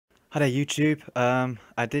Hi there, YouTube.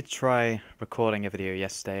 I did try recording a video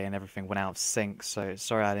yesterday and everything went out of sync, so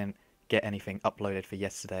sorry I didn't get anything uploaded for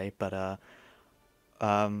yesterday, but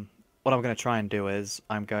um, what I'm going to try and do is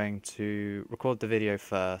I'm going to record the video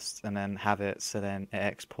first and then have it so then it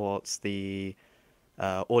exports the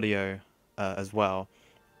audio as well.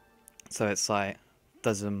 So it's like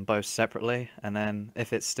does them both separately, and then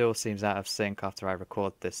if it still seems out of sync after I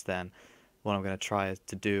record this, then what I'm going to try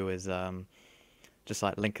to do is just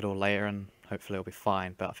like link it all later and hopefully it'll be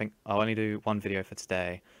fine. But I think I'll only do one video for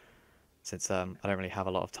today since I don't really have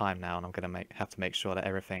a lot of time now and I'm gonna have to make sure that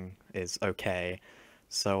everything is okay.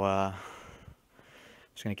 So I'm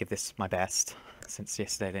just gonna give this my best since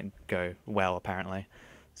yesterday didn't go well apparently.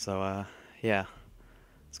 So yeah,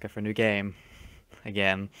 let's go for a new game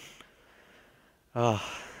again. Oh,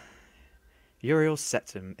 Uriel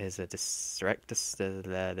Septum is a blah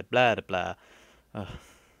blah blah blah. I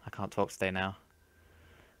can't talk today now.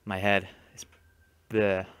 My head is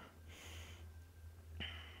bleh.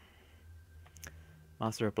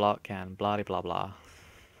 Master of Block and blah blah blah.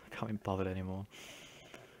 I can't be bothered anymore.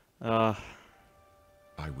 Uh,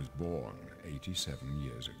 I was born 87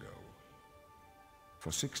 years ago.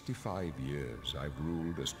 For 65 years, I've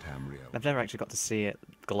ruled as Tamriel. I've never actually got to see it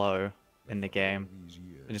glow in the game. These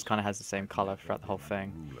years, It just kind of has the same color throughout the whole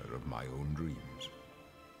thing. ruler of my own dreams.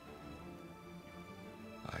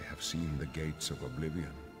 I have seen the gates of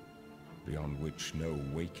Oblivion, beyond which no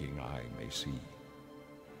waking eye may see.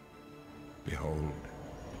 Behold,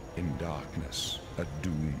 in darkness, a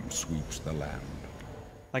doom sweeps the land.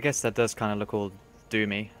 I guess that does kind of look all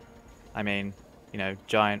doomy. I mean, you know,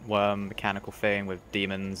 giant worm mechanical thing with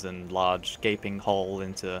demons and large gaping hole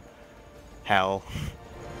into hell.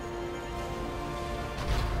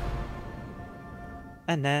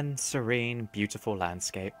 And then serene, beautiful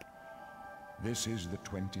landscape. This is the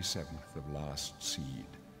 27th of last seed,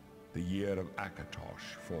 the year of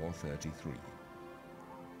Akatosh 433.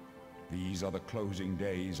 These are the closing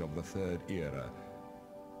days of the Third Era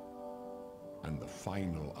and the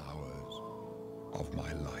final hours of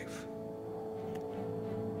my life.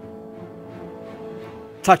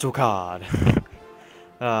 Title card!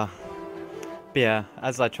 But yeah,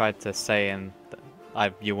 as I tried to say, and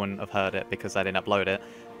you wouldn't have heard it because I didn't upload it,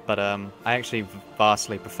 but I actually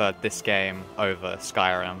vastly preferred this game over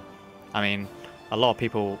Skyrim. I mean, a lot of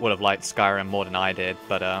people would have liked Skyrim more than I did,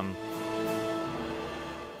 but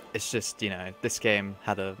it's just, you know, this game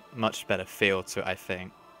had a much better feel to it, I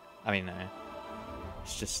think. I mean,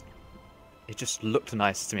 it just looked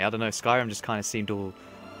nice to me. I don't know, Skyrim just kind of seemed all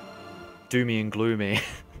doomy and gloomy.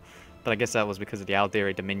 But I guess that was because of the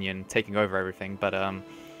Alderi Dominion taking over everything. But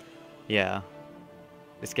yeah,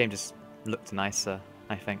 this game just looked nicer,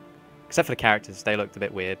 I think. Except for the characters, they looked a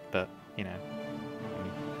bit weird, but, you know.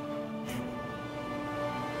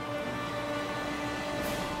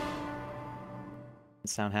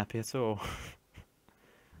 Doesn't sound happy at all.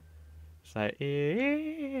 It's like,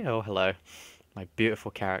 oh, hello. My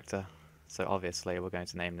beautiful character. So obviously we're going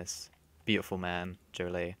to name this beautiful man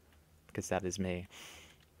Jolie, because that is me.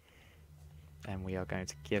 And we are going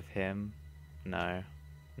to give him... No.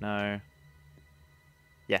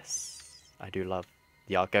 Yes, I do love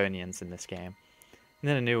the Argonians in this game. And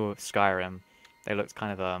then a new Skyrim, they looked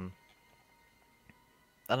kind of,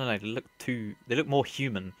 I don't know, they look more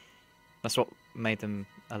human. That's what made them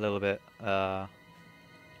a little bit, I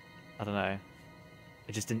don't know,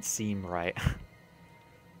 it just didn't seem right.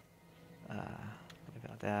 What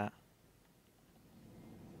about that?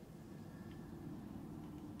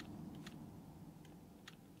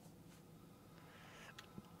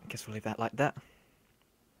 I guess we'll leave that like that.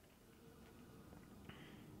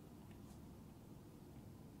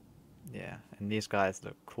 Yeah, and these guys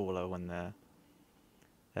look cooler when they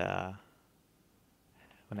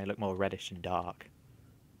look more reddish and dark.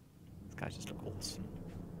 These guys just look awesome.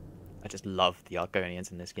 I just love the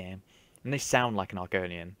Argonians in this game. And they sound like an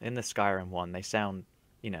Argonian. In the Skyrim one, they sound,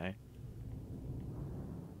 you know,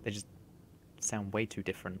 they just sound way too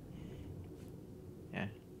different. Yeah,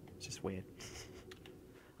 it's just weird.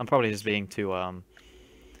 I'm probably just being too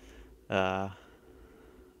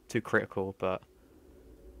critical, but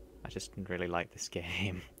I just really like this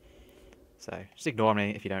game. So just ignore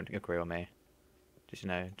me if you don't agree with me. Just, you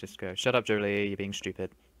know, just go, shut up, Jolie, you're being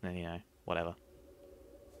stupid. And then, you know, whatever.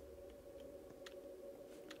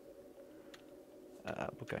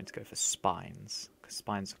 We're going to go for spines, because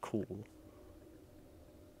spines are cool.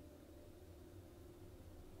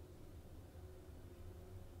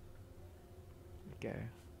 There we go.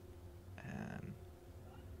 And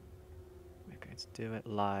we're going to do it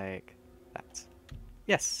like that.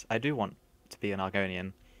 Yes, I do want to be an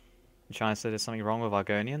Argonian. You trying to say there's something wrong with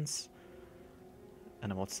Argonians?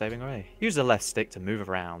 And a more saving ray. Use the left stick to move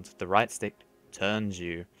around. The right stick turns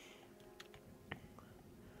you.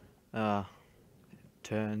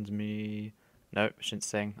 Turns me. Nope, shouldn't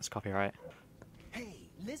sing. That's copyright. Hey,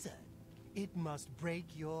 lizard. It must break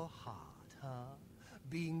your heart, huh?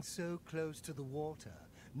 Being so close to the water,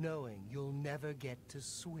 knowing you'll never get to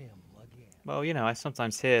swim again. Well, you know, I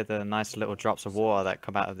sometimes hear the nice little drops of water that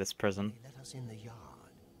come out of this prison. They let us in the yard.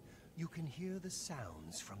 You can hear the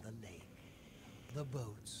sounds from the lake. The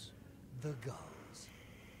boats, the gulls.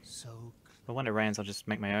 So close. But when it rains, I'll just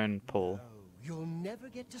make my own pool. No, you'll never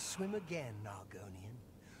get to swim again, Argonian.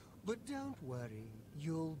 But don't worry,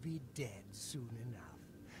 you'll be dead soon enough.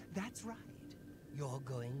 That's right. You're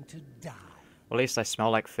going to die. Well, at least I smell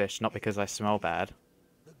like fish, not because I smell bad,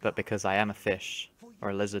 but because I am a fish, or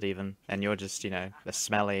a lizard even, and you're just, you know, a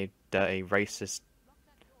smelly, dirty, racist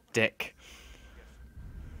dick.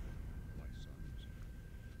 My sons,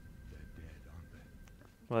 they're dead, aren't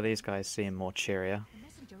they? Well, these guys seem more cheerier. The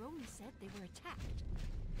messenger only said they were attacked.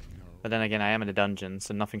 But then again, I am in a dungeon,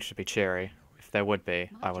 so nothing should be cheery. If there would be,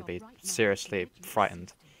 I would be seriously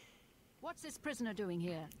frightened. What's this prisoner doing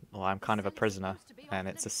here? Well, I'm kind of a prisoner, and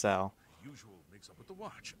it's a cell. Usual mix up with the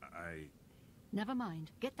watch. Never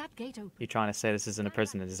mind. Get that gate open. You trying to say this isn't a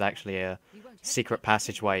prison? This is actually a secret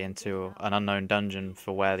passageway into an unknown dungeon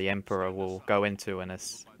for where the Emperor will go into and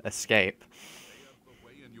escape.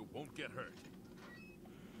 And you won't get hurt.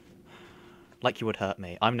 Like you would hurt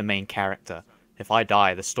me. I'm the main character. If I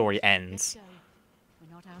die, the story ends. Let's go.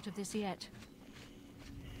 We're not out of this yet.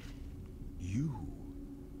 You.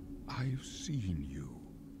 I've seen you.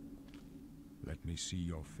 Let me see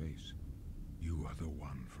your face. You are the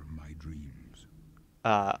one from my dreams.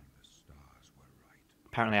 The stars were right.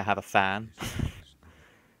 Apparently I have a fan.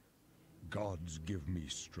 Gods give me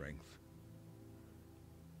strength.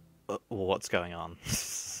 What's going on?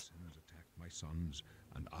 Sins attacked my sons,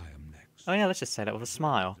 and I am next. Oh yeah, let's just say that with a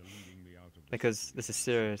smile. They're leading me out of the Because this is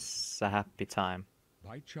serious, a happy time.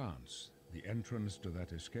 By chance, the entrance to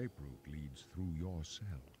that escape route leads through your cell.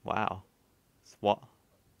 Wow. What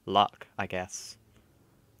luck, I guess.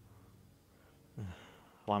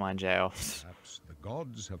 Why am I in jail? Perhaps the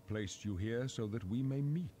gods have placed you here so that we may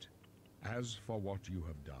meet. As for what you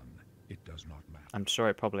have done, it does not matter. I'm sure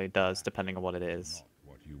it probably does, depending on what it is.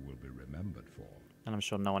 Not what you will be remembered for. And I'm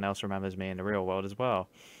sure no one else remembers me in the real world as well.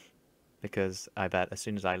 Because I bet as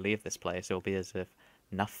soon as I leave this place, it'll be as if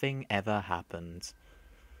nothing ever happened.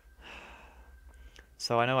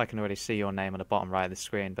 So I know I can already see your name on the bottom right of the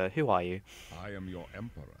screen, but who are you? I am your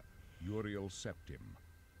emperor, Uriel Septim.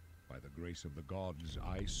 By the grace of the gods,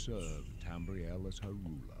 I serve Tambriel as her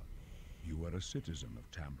ruler. You are a citizen of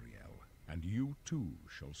Tambriel, and you too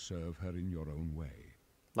shall serve her in your own way.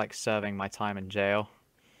 Like serving my time in jail?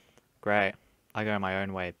 Great. I go my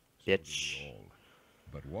own way, So do bitch. we all.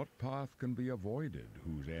 But what path can be avoided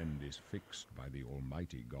whose end is fixed by the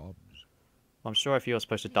almighty gods? Well, I'm sure if you were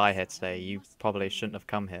supposed to die here today, you probably shouldn't have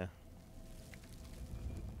come here.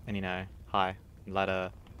 And you know, hi, let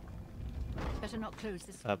a Better not close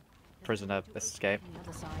this. prisoner escape. On the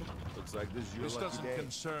other side. Looks like this doesn't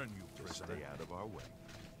concern you, prisoner. Stay out of our way.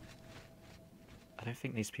 I don't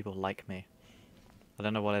think these people like me. I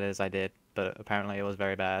don't know what it is I did, but apparently it was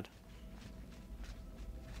very bad.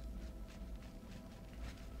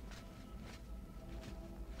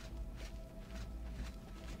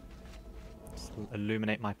 Just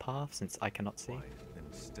illuminate my path since I cannot see. Quiet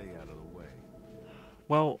and stay out of the way.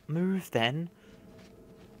 Well, move then.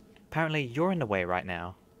 Apparently you're in the way right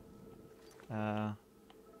now. Let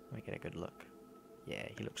me get a good look. Yeah,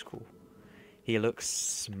 he looks cool. He looks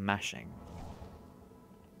smashing.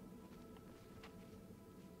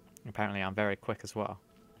 Apparently I'm very quick as well.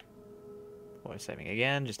 We're saving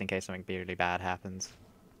again, just in case something really bad happens.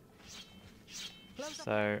 Close up.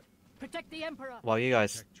 So, Protect the Emperor. while you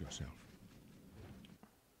guys... Protect yourself.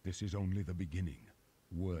 This is only the beginning.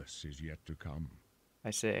 Worse is yet to come.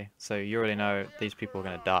 I see. So you already know these people are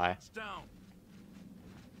going to die. It's down.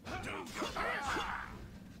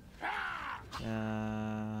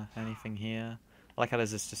 Anything here? I like how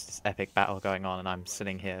there's just this epic battle going on and I'm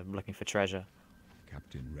sitting here looking for treasure.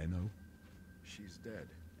 Captain Reno? She's dead.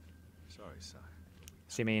 Sorry, sire.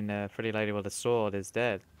 So you mean Pretty Lady with the Sword is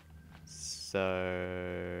dead? So,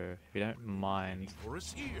 if you don't mind For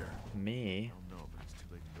us here. me... I don't know, but it's too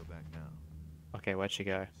late to go back now. Okay, where'd she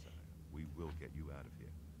go? We will get you out of here.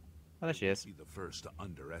 Oh, there she is. Be the first to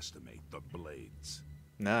underestimate the blades.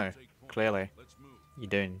 No, clearly. Let's move. You're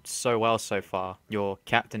doing so well so far. Your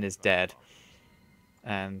captain is dead.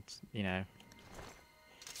 And, you know...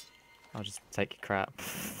 I'll just take your crap.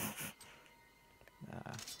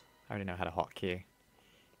 I already know how to hotkey.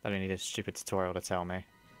 I don't need a stupid tutorial to tell me.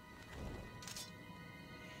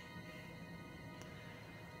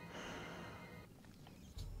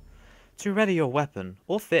 To ready your weapon,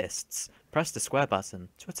 or fists, press the square button.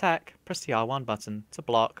 To attack, press the R1 button. To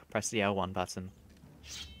block, press the L1 button.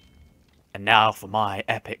 And now for my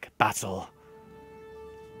epic battle.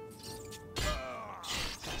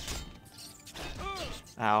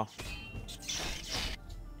 Ow.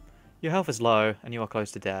 Your health is low, and you are close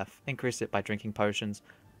to death. Increase it by drinking potions,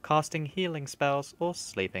 casting healing spells, or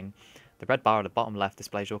sleeping. The red bar at the bottom left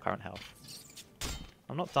displays your current health.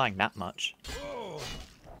 I'm not dying that much.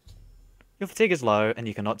 Your fatigue is low, and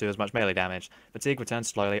you cannot do as much melee damage. Fatigue returns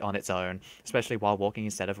slowly on its own, especially while walking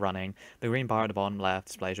instead of running. The green bar at the bottom left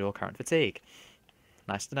displays your current fatigue.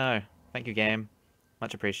 Nice to know. Thank you, game.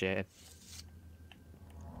 Much appreciated.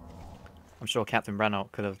 I'm sure Captain Renault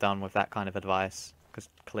could have done with that kind of advice, because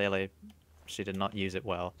clearly she did not use it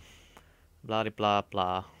well. Blah blah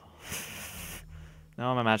blah.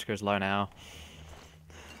 No, my magicka is low now.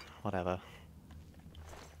 Whatever.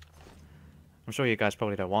 I'm sure you guys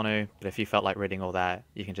probably don't want to, but if you felt like reading all that,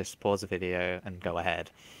 you can just pause the video and go ahead.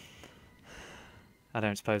 I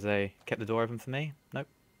don't suppose they kept the door open for me? Nope,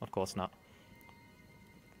 of course not.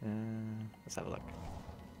 Let's have a look.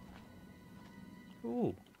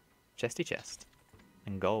 Ooh, chesty chest.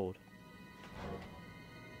 And gold.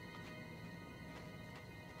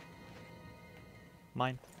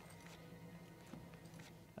 Mine.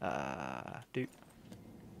 Doot.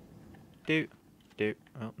 Doot. Doot.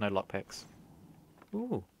 Oh, no lockpicks.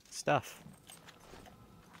 Ooh, stuff.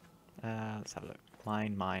 Let's have a look.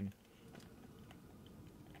 Mine.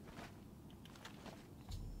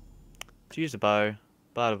 To use a bow.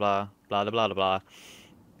 Blah blah blah blah blah blah blah.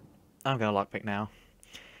 I'm gonna lockpick now.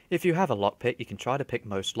 If you have a lockpick, you can try to pick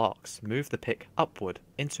most locks. Move the pick upward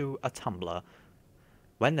into a tumbler.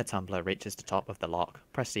 When the tumbler reaches the top of the lock,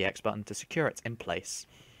 press the X button to secure it in place.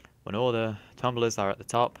 When all the tumblers are at the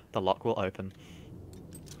top, the lock will open.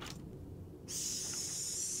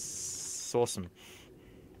 Awesome.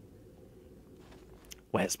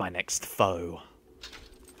 Where's my next foe?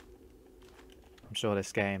 I'm sure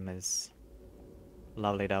this game is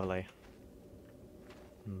lovely dovely.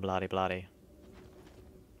 Bloody bloody.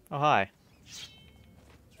 Oh hi.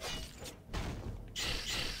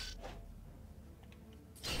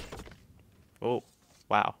 Oh,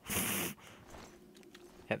 wow.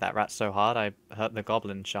 Hit that rat so hard I hurt the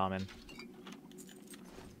goblin shaman.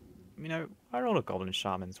 You know, why are all the goblin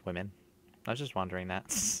shamans women? I was just wondering that.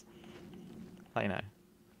 Like, you know, I'm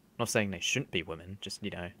not saying they shouldn't be women, just, you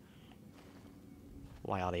know,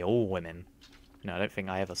 why are they all women? You know, I don't think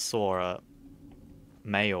I ever saw a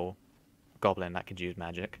male goblin that could use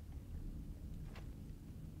magic.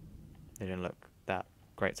 They didn't look that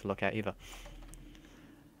great to look at either.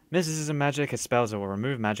 Mysticism magic has spells that will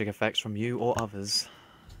remove magic effects from you or others.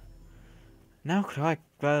 Now could I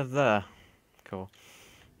go there? Cool.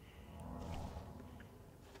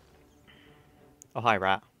 Oh, hi,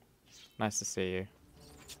 rat. Nice to see you.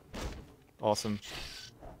 Awesome.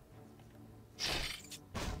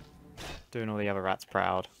 Doing all the other rats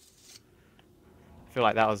proud. I feel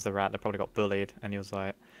like that was the rat that probably got bullied, and he was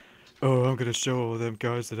like, oh, I'm gonna show all them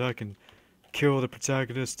guys that I can kill the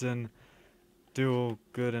protagonist and do all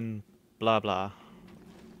good and blah blah.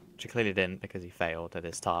 Which he clearly didn't, because he failed at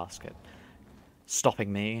his task at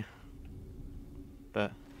stopping me.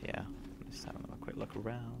 But, yeah. Let's have a quick look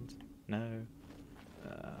around. No.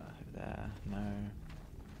 Over there. No.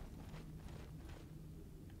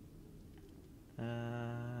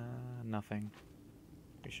 Nothing.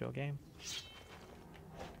 You sure, game?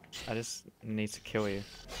 I just need to kill you.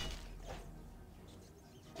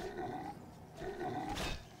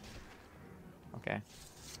 Okay.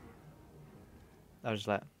 I'll just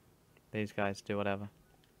let these guys do whatever.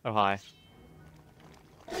 Oh, hi.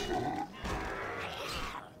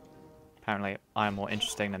 Apparently, I'm more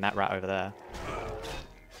interesting than that rat over there.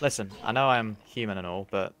 Listen, I know I'm human and all,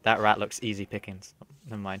 but that rat looks easy pickings. Oh,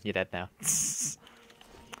 never mind, you're dead now.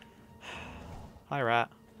 Hi, rat.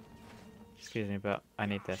 Excuse me, but I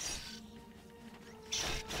need this.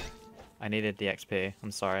 I needed the XP. I'm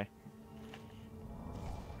sorry.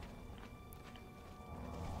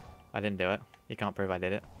 I didn't do it. You can't prove I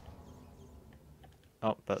did it.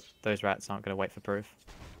 Oh, but those rats aren't going to wait for proof.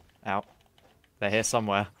 Ow. They're here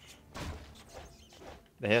somewhere.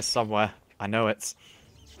 They're here somewhere. I know it.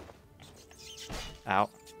 Ow.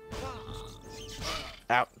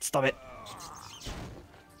 Ow. Stop it.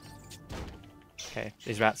 Okay,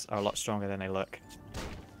 these rats are a lot stronger than they look.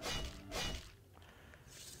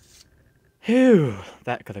 Phew,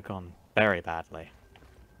 that could have gone very badly.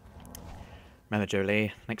 Remember,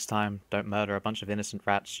 Jolie, next time, don't murder a bunch of innocent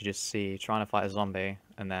rats you just see trying to fight a zombie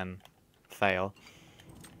and then fail.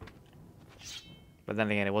 But then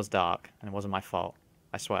again, it was dark, and it wasn't my fault.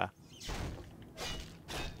 I swear.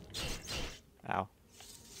 Ow.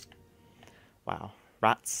 Wow.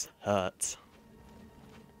 Rats hurt.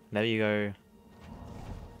 Whenever you go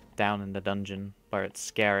down in the dungeon where it's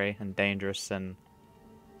scary and dangerous and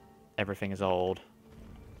everything is old,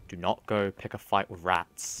 do not go pick a fight with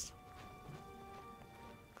rats.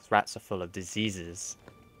 Because rats are full of diseases.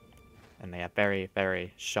 And they have very,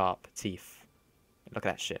 very sharp teeth. Look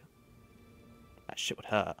at that shit. That shit would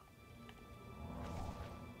hurt.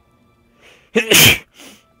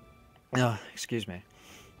 Oh, excuse me.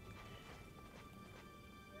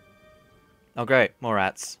 Oh great, more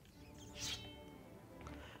rats.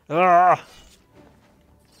 Ah!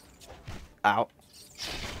 Ow.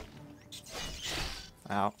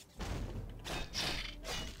 Ow.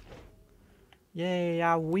 Yay,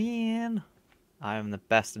 I win! I am the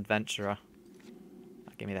best adventurer.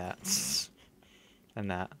 Give me that.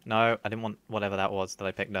 And that. No, I didn't want whatever that was that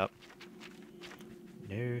I picked up.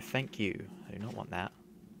 No, thank you. I do not want that.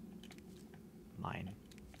 Mine.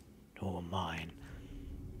 No, mine.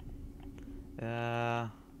 I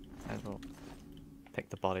will pick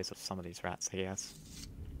the bodies of some of these rats, I guess.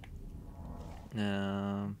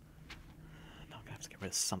 I'm gonna have to get rid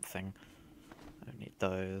of something. I don't need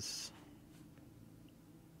those.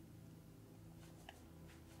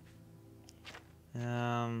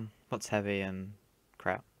 What's heavy and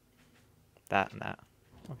crap? That and that.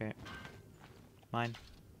 Okay. Mine.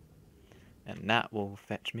 And that will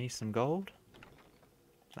fetch me some gold.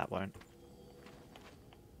 That won't.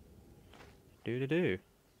 Do.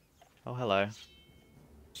 Oh, hello.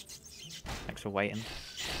 Thanks for waiting.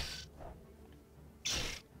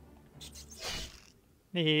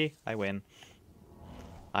 Hee, I win.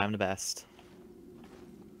 I'm the best.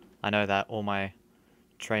 I know that all my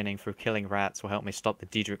training through killing rats will help me stop the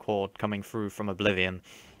Daedric Horde coming through from Oblivion.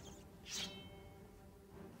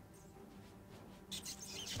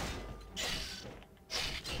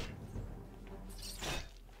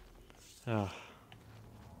 Oh.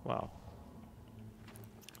 Well.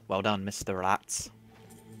 Well done, Mr. Rats.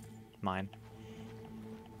 Mine.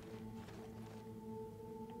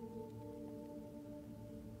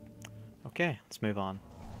 Okay, let's move on.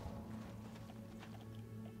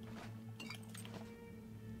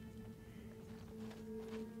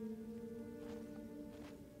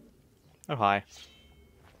 Oh, hi.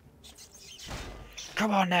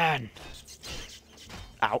 Come on, then!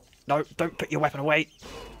 Ow. No, don't put your weapon away!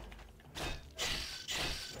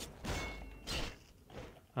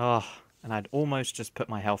 Oh, and I'd almost just put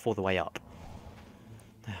my health all the way up.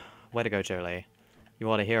 Way to go, Jolie. You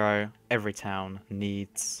are the hero every town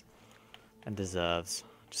needs and deserves.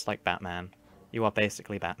 Just like Batman. You are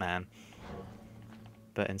basically Batman.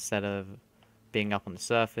 But instead of being up on the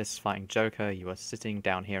surface fighting Joker, you are sitting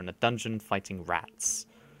down here in a dungeon fighting rats.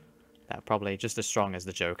 That are probably just as strong as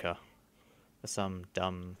the Joker. For some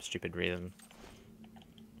dumb, stupid reason.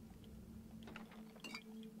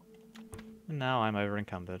 And now I'm over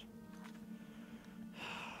encumbered.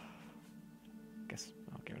 Guess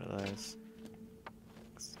I'll get rid of those.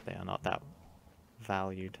 'Cause they are not that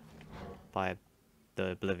valued by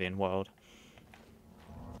the Oblivion world.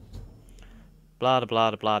 Blah da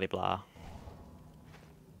blah da blah de blah.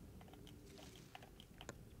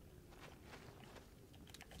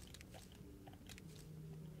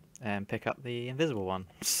 And pick up the invisible one.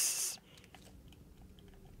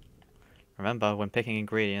 Remember, when picking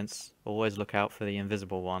ingredients, always look out for the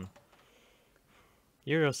invisible one.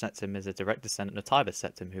 Uriel Septim is a direct descendant of Tiber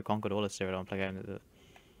Septim, who conquered all of Cyrodiil and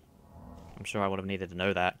I'm sure I would have needed to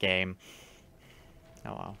know that game.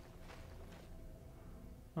 Oh well.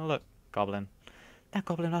 Oh look, goblin. That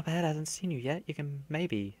goblin up ahead hasn't seen you yet. You can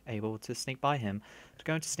maybe able to sneak by him. To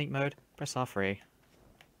go into sneak mode, press R3.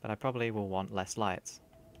 But I probably will want less lights.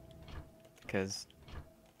 Because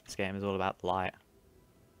this game is all about the light.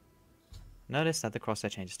 Notice that the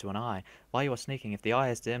crosshair changes to an eye. While you are sneaking, if the eye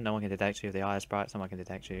is dim, no one can detect you. If the eye is bright, someone can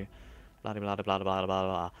detect you. Blah blah blah blah blah blah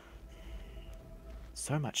blah.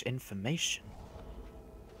 So much information.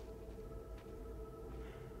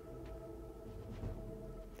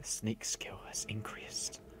 The sneak skill has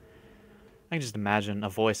increased. I can just imagine a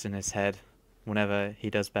voice in his head whenever he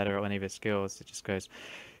does better at any of his skills. It just goes,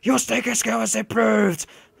 "Your sneaking skill has improved!"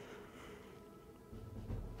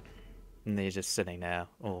 And he's just sitting there,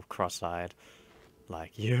 all cross-eyed,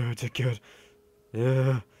 like, "Yeah, did good.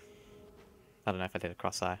 Yeah." I don't know if I did a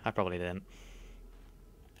cross-eye. I probably didn't.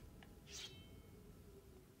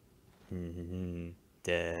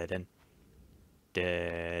 Dead end.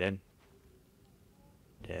 Dead end.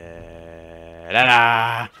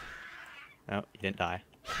 Da-da-da. Oh, you didn't die.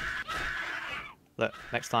 Look,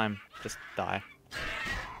 next time, just die.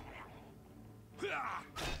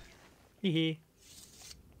 Hee hee.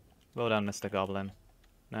 Well done, Mr. Goblin.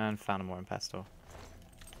 And found more Impestor.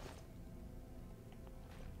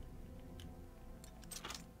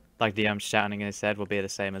 Like DM shouting in his head will be the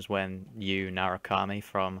same as when you, Narukami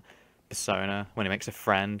from Persona, when he makes a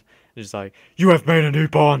friend, it's just like, "You have made a new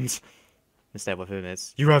bond!" Instead with him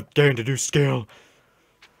it's, "You have gained a new skill!"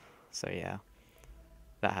 So yeah,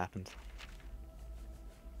 that happened.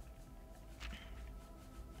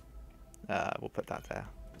 We'll put that there.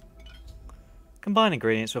 Combine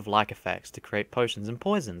ingredients with like effects to create potions and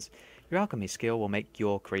poisons. Your alchemy skill will make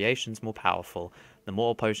your creations more powerful. The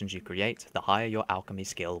more potions you create, the higher your alchemy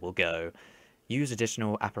skill will go. Use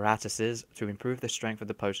additional apparatuses to improve the strength of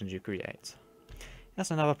the potions you create.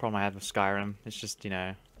 That's another problem I had with Skyrim. It's just, you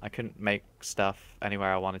know, I couldn't make stuff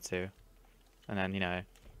anywhere I wanted to. And then, you know, it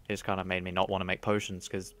just kind of made me not want to make potions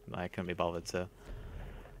because I couldn't be bothered to.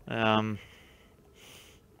 And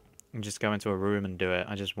just go into a room and do it.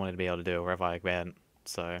 I just wanted to be able to do it wherever I went.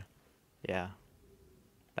 So, yeah.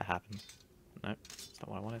 That happened. Nope, that's not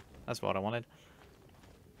what I wanted. That's what I wanted.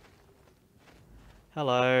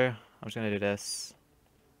 Hello. I'm just going to do this.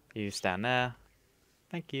 You stand there.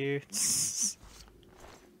 Thank you.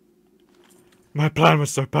 My plan was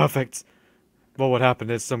so perfect. What would happen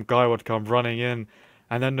is some guy would come running in,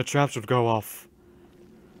 and then the traps would go off.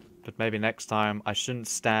 But maybe next time I shouldn't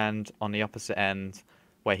stand on the opposite end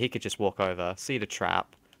where he could just walk over, see the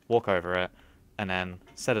trap, walk over it, and then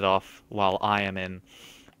set it off while I am in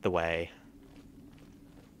the way.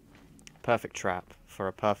 Perfect trap for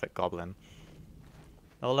a perfect goblin.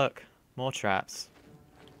 Oh look, more traps.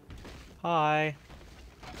 Hi.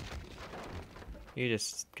 You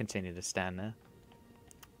just continue to stand there.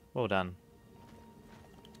 Well done.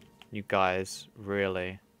 You guys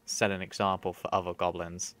really set an example for other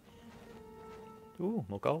goblins. Ooh,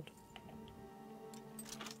 more gold.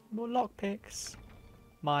 More lockpicks.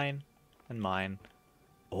 Mine. And mine.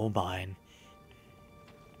 All mine.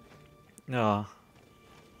 Ah.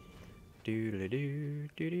 Doodle-doo,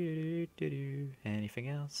 doodle-doo-doo-doo. Anything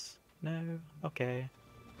else? No? Okay.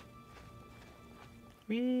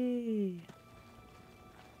 Whee!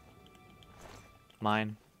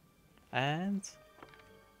 Mine. And...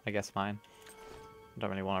 I guess mine. Don't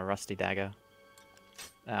really want a rusty dagger.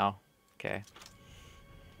 Ow. Okay.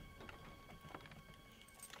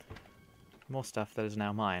 More stuff that is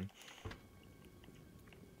now mine.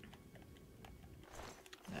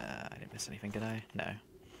 I didn't miss anything, did I? No.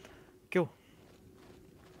 Cool.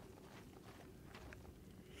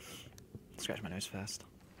 Scratch my nose first.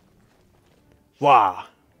 Wow!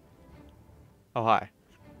 Oh, hi.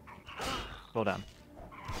 Well done.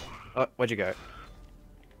 Oh, where'd you go?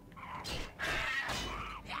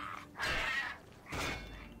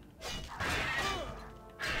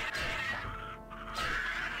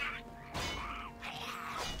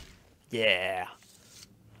 Yeah!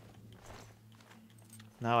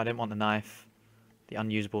 No, I didn't want the knife. The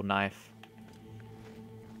unusable knife.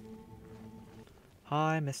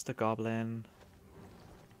 Hi, Mr. Goblin.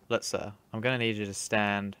 Look, sir, I'm gonna need you to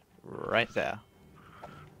stand right there.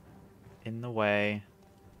 In the way.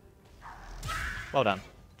 Well done.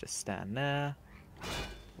 Just stand there.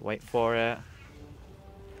 Wait for it.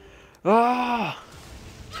 Ah!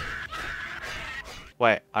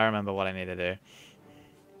 Wait, I remember what I need to do.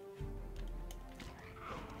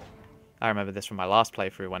 I remember this from my last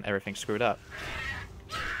playthrough when everything screwed up.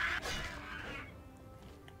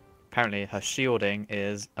 Apparently her shielding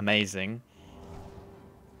is amazing.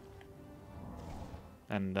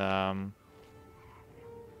 And,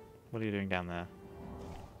 what are you doing down there?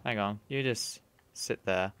 Hang on, you just sit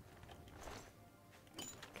there. Okay,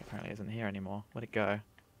 apparently isn't here anymore. Where'd it go?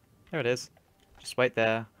 There it is. Just wait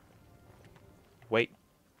there. Wait.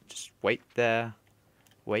 Just wait there.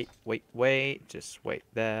 Wait, wait, wait. Just wait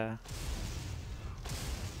there.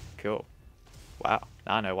 Cool. Wow.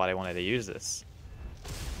 Now I know why they wanted to use this.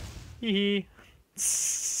 Hee hee.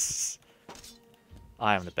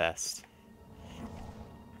 I am the best.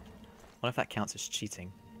 What if that counts as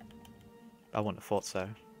cheating? I wouldn't have thought so.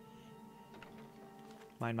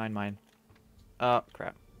 Mine, mine, mine. Oh,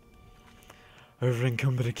 crap. Over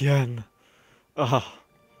encumbered again. Oh,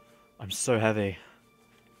 I'm so heavy.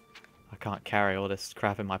 I can't carry all this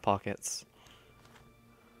crap in my pockets.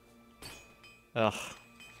 Ugh.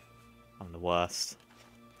 I'm the worst.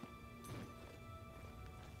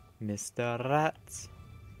 Mr. Rat.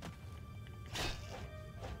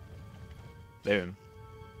 Boom.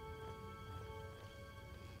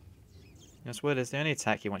 That's weird, it's the only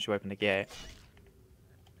attack you once you open the gate.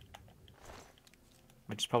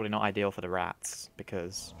 which is probably not ideal for the rats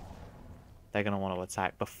because they're going to want to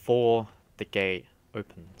attack before the gate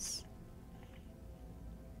opens.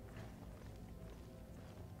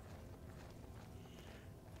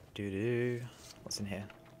 Doo-doo. What's in here?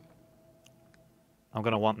 I'm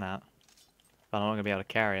going to want that, but I'm not going to be able to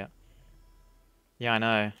carry it. Yeah, I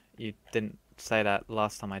know. You didn't say that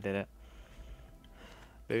last time I did it.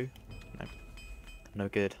 Boo. No. No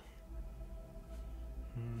good.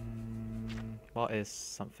 What is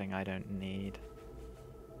something I don't need?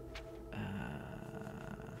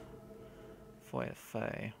 40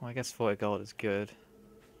 Fae. Well, I guess 40 gold is good.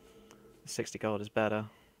 60 gold is better.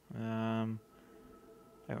 I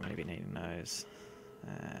don't really be needing those.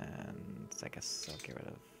 And I guess I'll get rid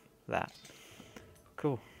of that.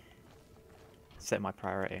 Cool. Set my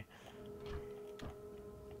priority.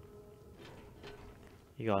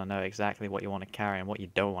 You gotta know exactly what you want to carry and what you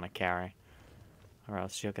don't want to carry. Or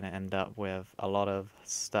else you're gonna end up with a lot of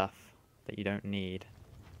stuff that you don't need.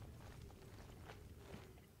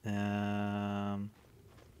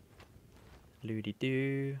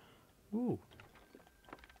 Loody-doo. Ooh.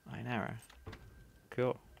 Iron arrow.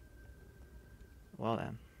 Cool. Well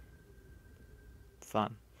then.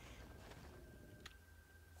 Fun.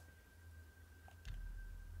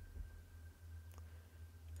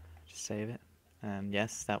 Just save it. And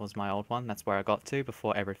yes, that was my old one. That's where I got to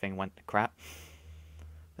before everything went to crap.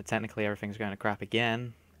 But technically everything's going to crap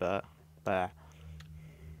again, but...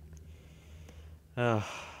 Ugh.